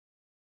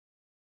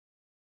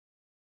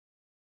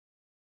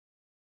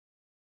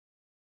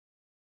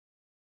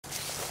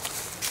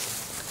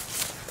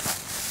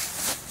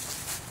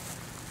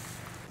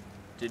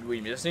Did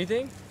we miss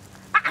anything?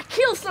 I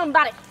killed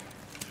somebody.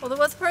 Well, that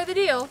was part of the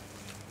deal.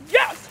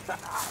 Yes!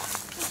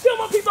 Kill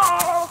my people!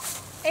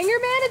 Anger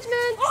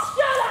management! Oh,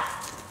 shut up!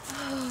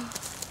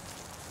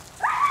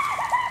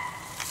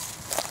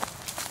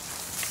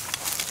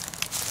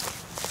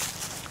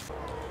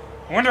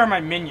 I wonder how my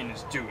minion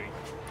is doing.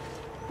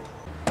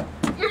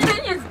 Your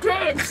minion's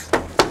dead!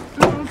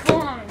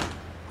 Fine.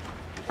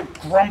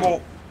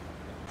 Grumble.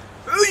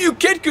 Oh, you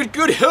can't get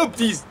good help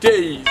these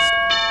days.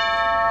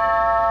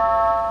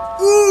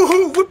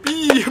 Ooh,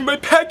 whoopee! My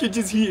package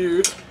is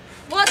here.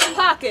 What's the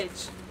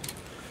package?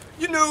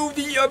 You know,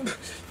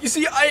 you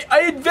see,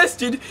 I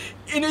invested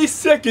in a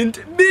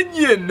second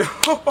minion. You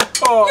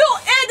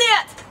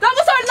idiot! That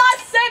was our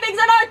life savings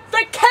and our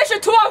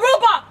vacation to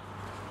Aruba!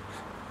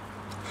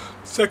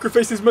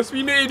 Sacrifices must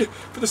be made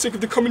for the sake of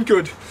the common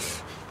good.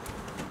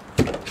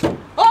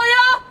 Oh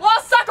yeah? Well,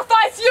 I'll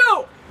sacrifice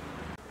you!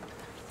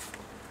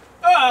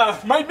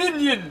 Ah, my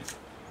minion!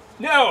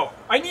 Now,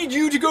 I need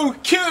you to go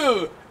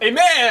kill a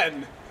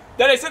man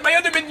that I sent my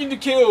other minion to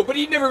kill, but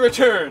he never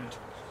returned.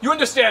 You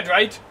understand,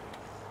 right?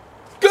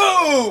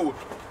 Go!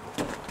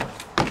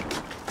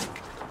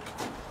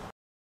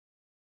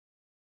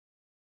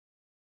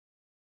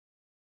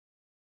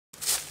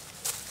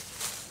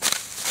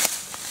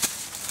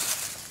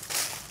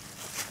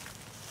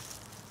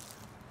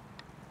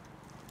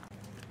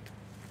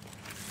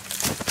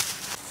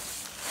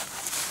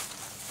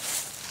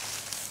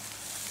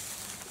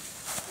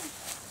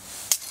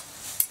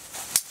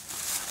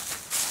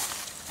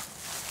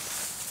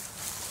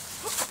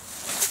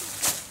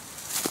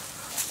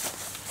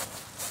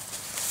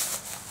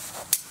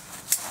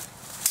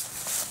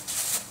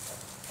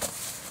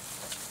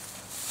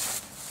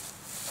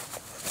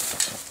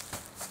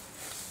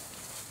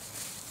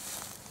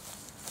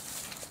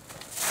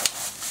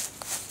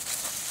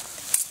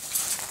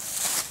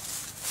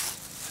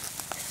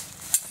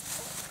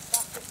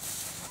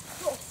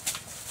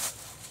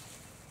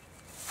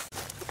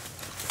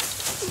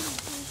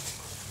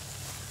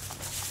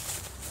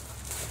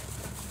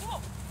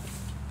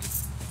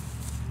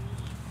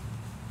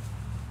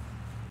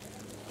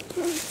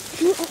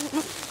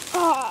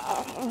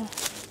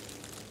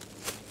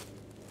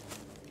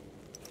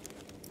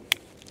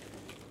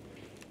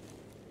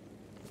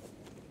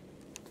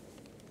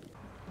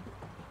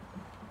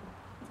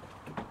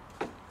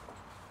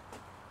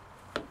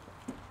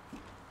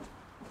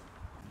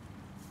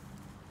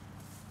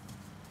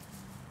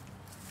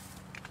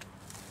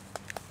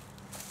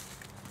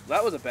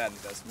 That was a bad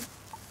investment.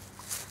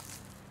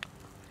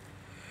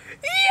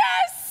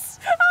 Yes!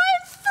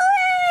 I'm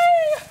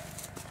free!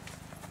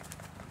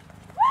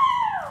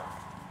 Woo!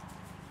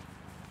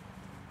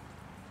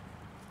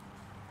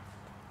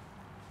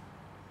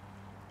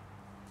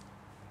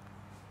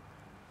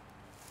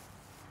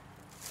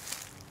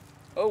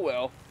 Oh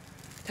well.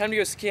 Time to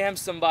go scam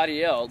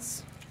somebody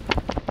else.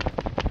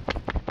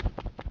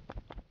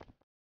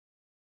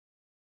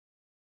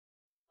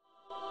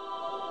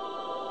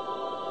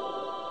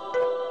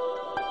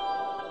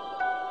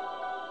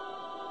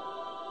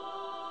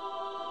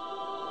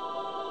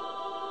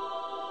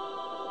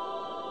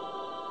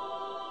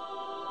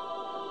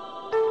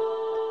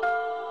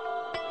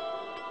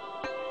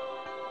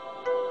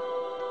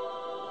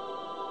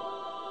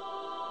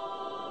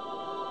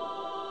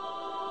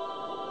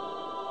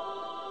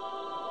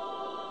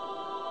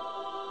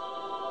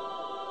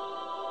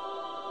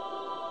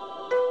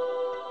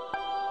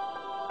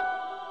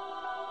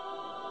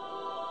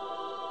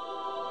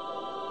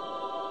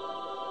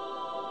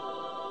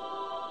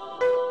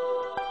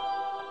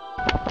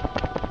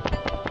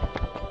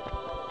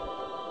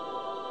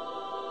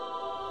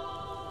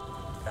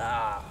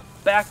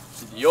 Back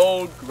to the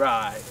old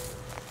grind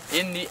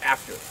in the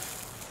afterlife.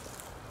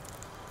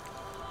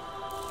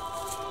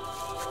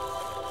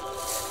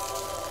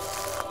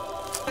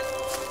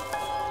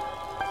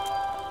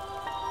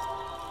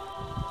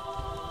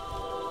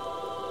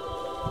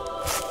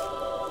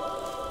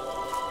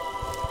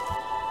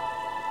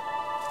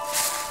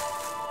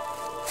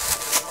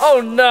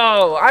 Oh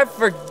no, I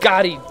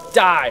forgot he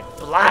died.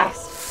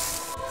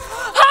 Blast.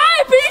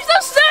 High Priest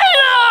of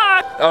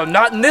Zadok! Oh,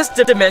 not in this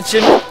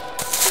dimension.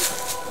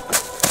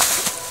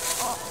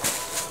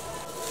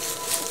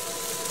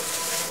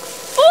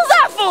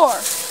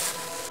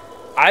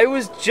 I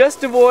was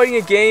just avoiding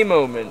a gay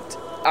moment.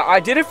 I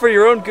did it for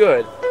your own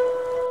good.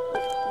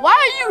 Why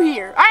are you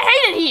here? I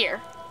hate it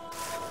here!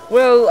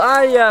 Well,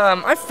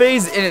 I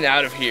phase in and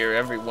out of here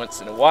every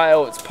once in a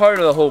while. It's part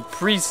of the whole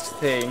priest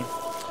thing.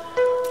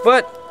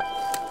 But,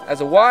 as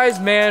a wise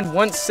man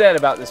once said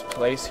about this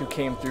place who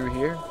came through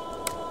here,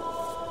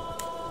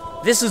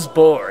 this is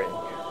boring.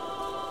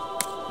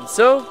 And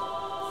so,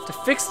 to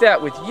fix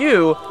that with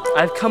you,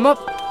 I've come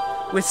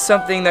up with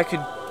something that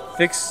could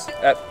fix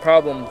that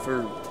problem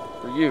for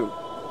you.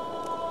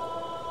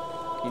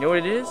 You know what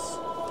it is?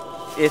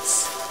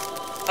 It's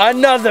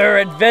another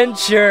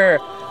adventure!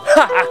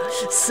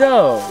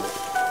 So,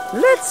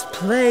 let's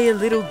play a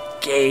little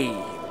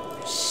game,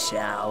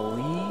 shall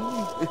we?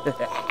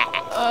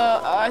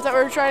 I thought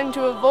we were trying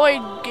to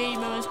avoid gay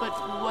moments, but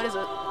what is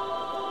it?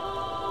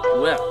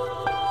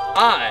 Well,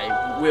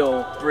 I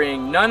will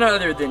bring none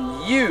other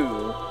than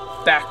you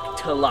back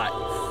to life.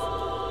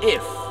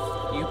 If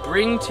you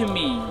bring to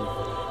me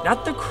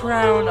not the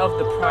crown of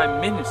the Prime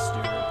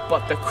Minister,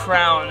 but the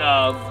crown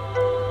of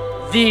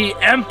the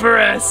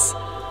Empress.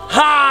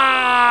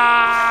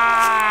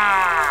 Ha!